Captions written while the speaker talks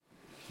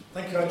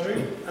Thank you, Andrew.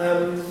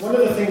 One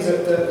of the things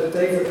that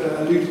David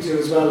alluded to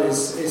as well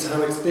is how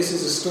this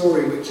is a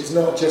story which is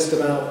not just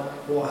about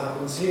what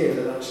happens here,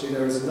 that actually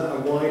there is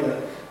a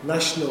wider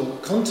national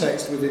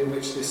context within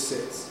which this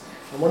sits.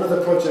 And one of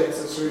the projects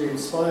that's really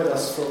inspired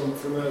us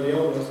from early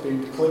on has been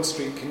the Coin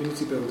Street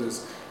Community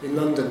Builders in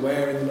London,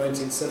 where in the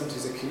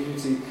 1970s a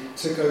community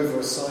took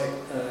over a site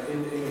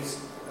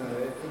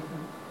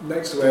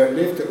next to where it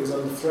lived that was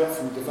under threat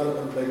from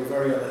development they were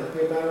very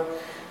unhappy about,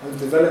 and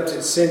developed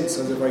it since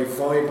as a very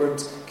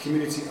vibrant,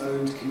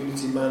 community-owned,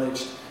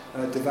 community-managed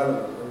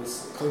development. And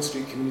this Coin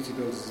Street Community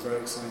Builders is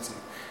very exciting.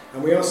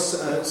 And we asked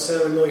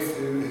Sarah Neuf,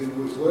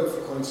 who has worked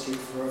for Coin Street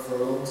for a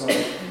long time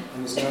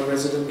and is now a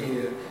resident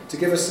here, to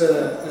give us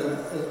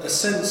a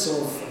sense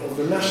of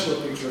the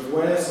national picture of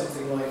where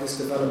something like this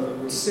development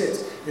would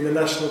sit in the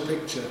national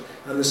picture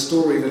and the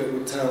story that it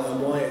would tell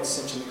and why it's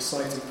such an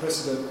exciting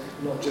precedent,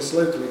 not just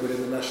locally but in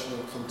the national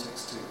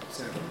context too.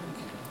 Sarah.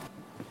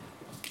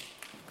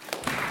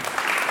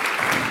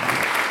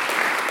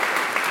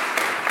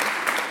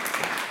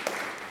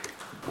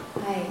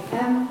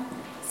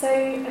 So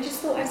I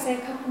just thought I'd say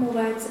a couple more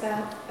words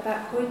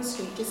about Coin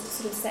Street, just to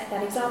sort of set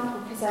that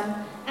example, because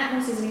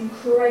Atmos is an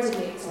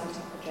incredibly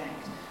exciting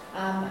project,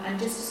 and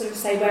just to sort of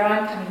say where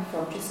I'm coming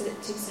from, just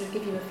to sort of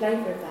give you a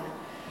flavour of that.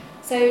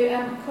 So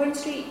Coin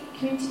Street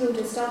Community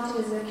Builders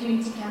started as a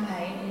community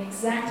campaign in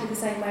exactly the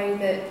same way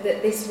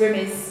that this room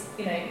is,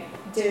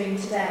 doing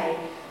today,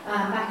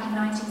 back in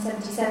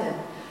 1977.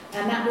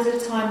 And that was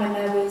at a time when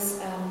there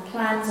was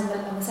plans on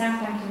the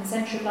South Bank in the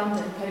centre of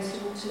London, close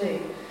to Waterloo,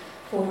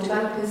 for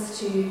developers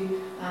to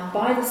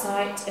buy the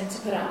site and to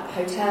put up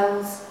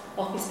hotels,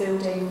 office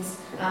buildings,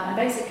 and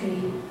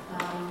basically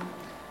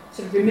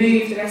sort of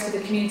remove the rest of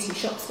the community.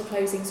 Shops were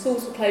closing,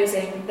 schools were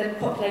closing. The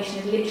population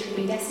had literally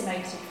been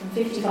decimated from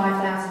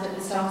 55,000 at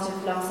the start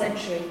of last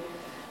century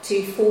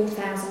to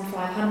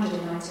 4,500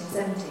 in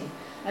 1970.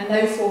 And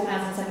those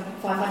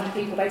 4,500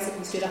 people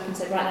basically stood up and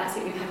said, right, that's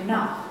it, we've had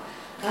enough.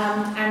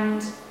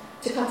 And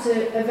to cut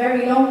a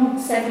very long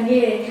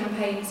 7-year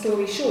campaign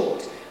story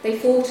short, they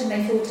fought and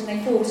they fought and they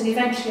fought, and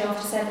eventually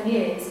after 7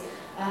 years,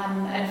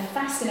 and a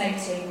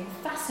fascinating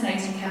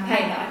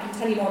campaign that I can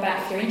tell you more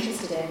about if you're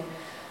interested in,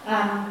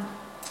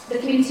 the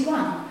community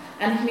won.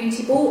 And the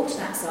community bought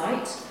that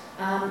site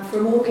for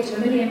a mortgage of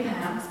 £1 million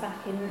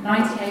back in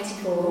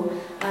 1984,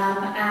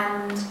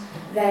 and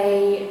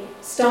they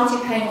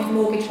started paying off the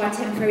mortgage by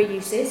temporary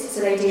uses,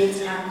 so they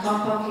did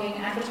car parking,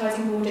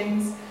 advertising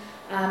hoardings,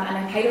 and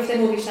they paid off their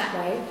mortgage that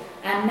way.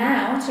 And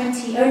now,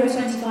 over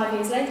 25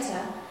 years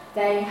later,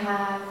 they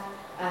have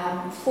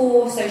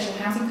 4 social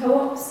housing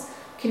co-ops,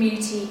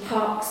 community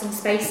parks and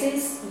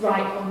spaces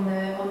right on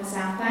the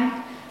South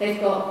Bank. They've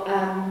got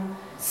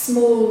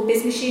small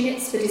business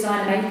units for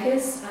designer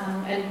makers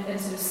and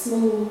sort of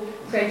small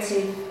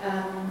creative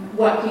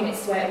work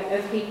units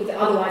of people that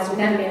otherwise would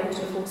never be able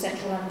to afford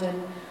central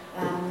London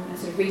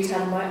sort of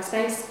retail and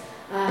workspace.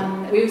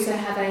 We also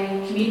have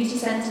a community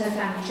centre,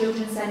 family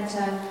children's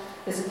centre.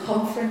 There's a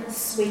conference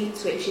suite,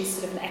 which is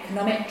sort of an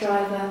economic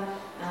driver.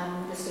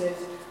 There's sort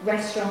of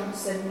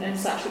restaurants and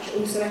such, which are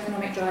also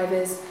economic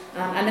drivers.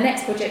 And the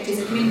next project is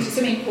a community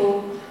swimming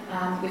pool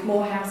with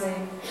more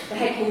housing, the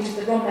headquarters of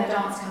the Romler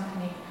Dance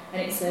Company,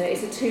 and it's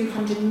a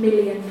 £200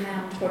 million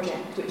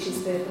project, which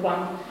is the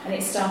one, and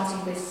it's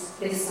starting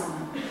this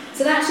summer.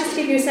 So that's just to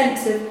give you a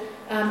sense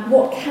of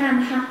what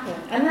can happen.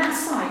 And that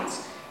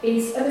site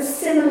is of a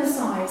similar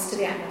size to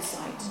the Atmos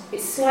site.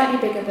 It's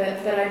slightly bigger,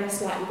 but only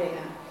slightly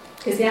bigger,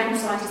 because the Atmos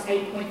site is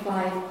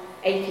 8.5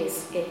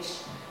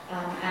 acres-ish.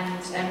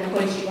 And the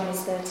Coin Street one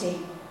is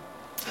 13.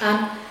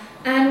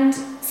 And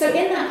so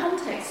in that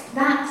context,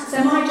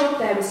 so my job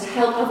there was to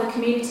help other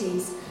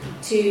communities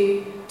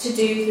to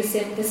do the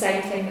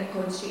same thing that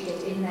Coin Street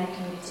did in their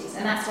communities.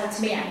 And that's why,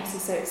 to me, Atmos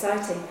is so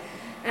exciting.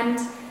 And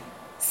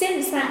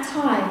since that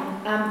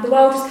time, the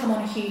world has come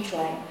on a huge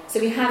way.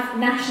 So we have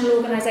national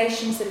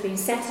organisations that have been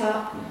set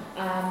up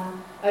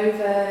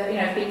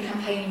have been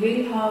campaigning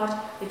really hard.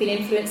 They've been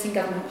influencing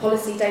government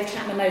policy. Dave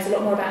Chapman knows a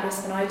lot more about this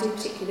than I do,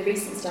 particularly the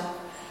recent stuff.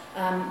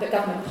 But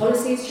government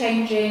policy is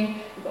changing.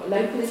 We've got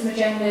localism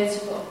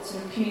agendas. We've got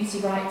sort of community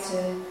right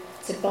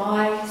to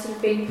buy sort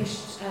of being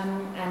pushed,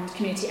 and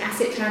community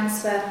asset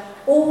transfer.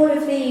 All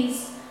of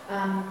these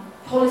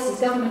policies,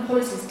 government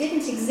policies,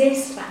 didn't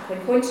exist back when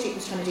Coin Street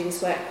was trying to do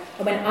this work,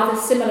 and when other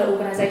similar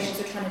organisations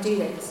were trying to do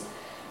this.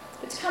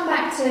 But to come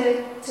back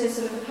to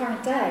sort of the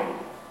current day,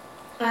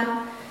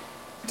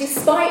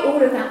 despite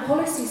all of that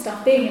policy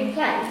stuff being in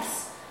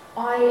place,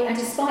 and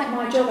despite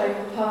my job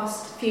over the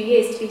past few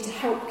years to be to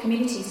help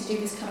communities to do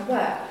this kind of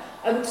work,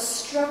 I would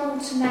struggle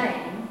to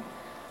name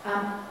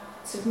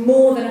sort of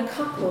more than a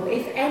couple,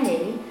 if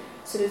any,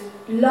 sort of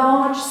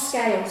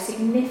large-scale,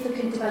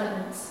 significant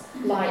developments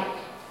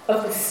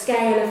of the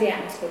scale of the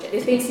Atmos project.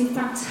 There's been some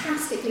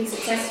fantastically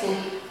successful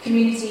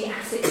community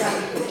asset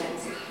development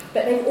projects,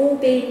 but they've all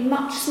been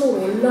much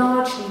smaller, or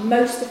largely,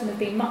 most of them have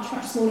been much,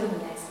 much smaller than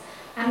this.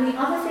 And the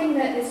other thing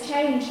that has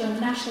changed on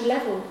the national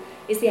level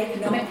is the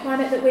economic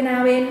climate that we're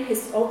now in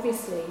has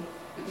obviously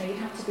you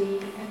have to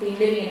have been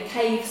living in a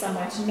cave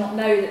somewhere to not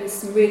know that there's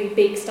some really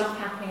big stuff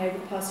happening over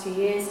the past few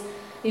years.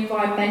 The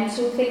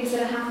environmental things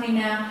that are happening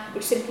now,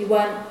 which simply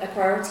weren't a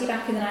priority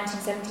back in the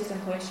 1970s when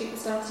Point Street was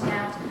starting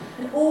out.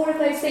 And all of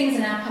those things are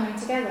now coming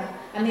together.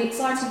 And the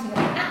exciting thing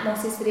about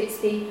Atmos is that it's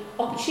the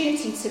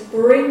opportunity to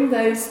bring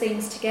those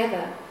things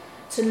together,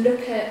 to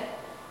look at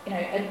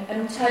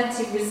an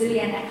alternative,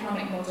 resilient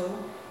economic model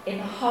in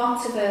the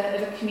heart of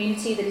a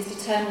community that is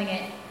determining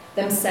it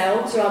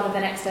themselves rather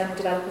than external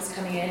developers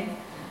coming in.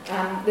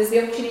 There's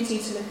the opportunity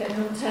to look at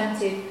an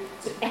alternative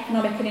sort of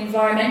economic and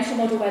environmental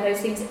model where those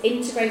things are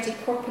integrated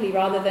properly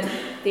rather than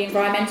the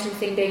environmental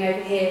thing being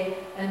over here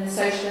and the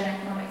social and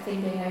economic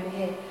thing being over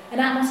here. And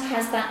Atmos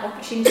has that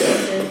opportunity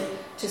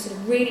to sort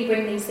of really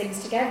bring these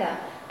things together.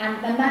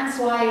 And that's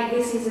why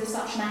this is of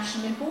such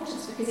national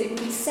importance, because it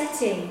will be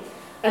setting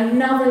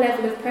another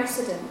level of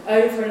precedent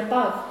over and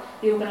above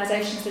the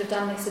organisations that have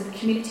done this and the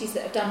communities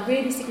that have done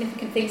really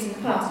significant things in the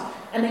past.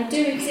 And they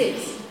do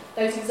exist.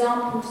 Those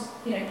examples,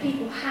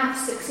 people have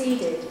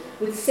succeeded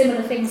with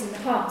similar things in the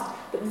past,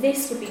 but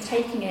this would be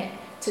taking it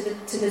to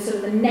the sort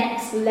of the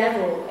next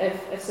level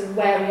of sort of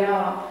where we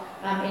are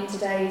in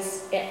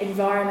today's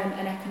environment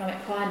and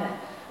economic climate.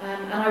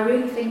 And I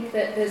really think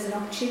that there's an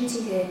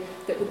opportunity here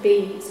that would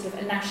be sort of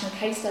a national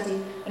case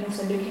study, and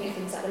also looking at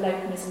things like the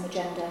localism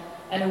agenda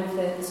and all of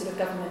the sort of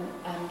government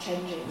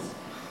changes.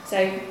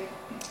 So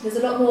there's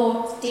a lot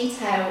more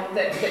detail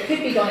that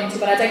could be gone into,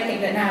 but I don't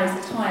think that now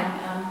is the time.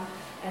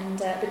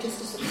 But just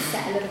to sort of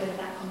set a little bit of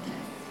that context.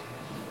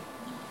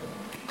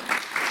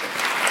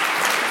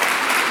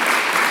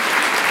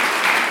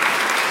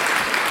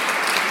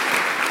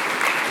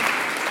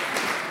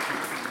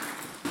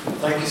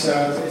 Thank you,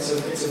 Sarah.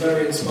 It's a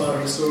very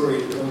inspiring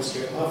story, Point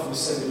Street, apart from the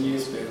 7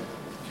 years bit.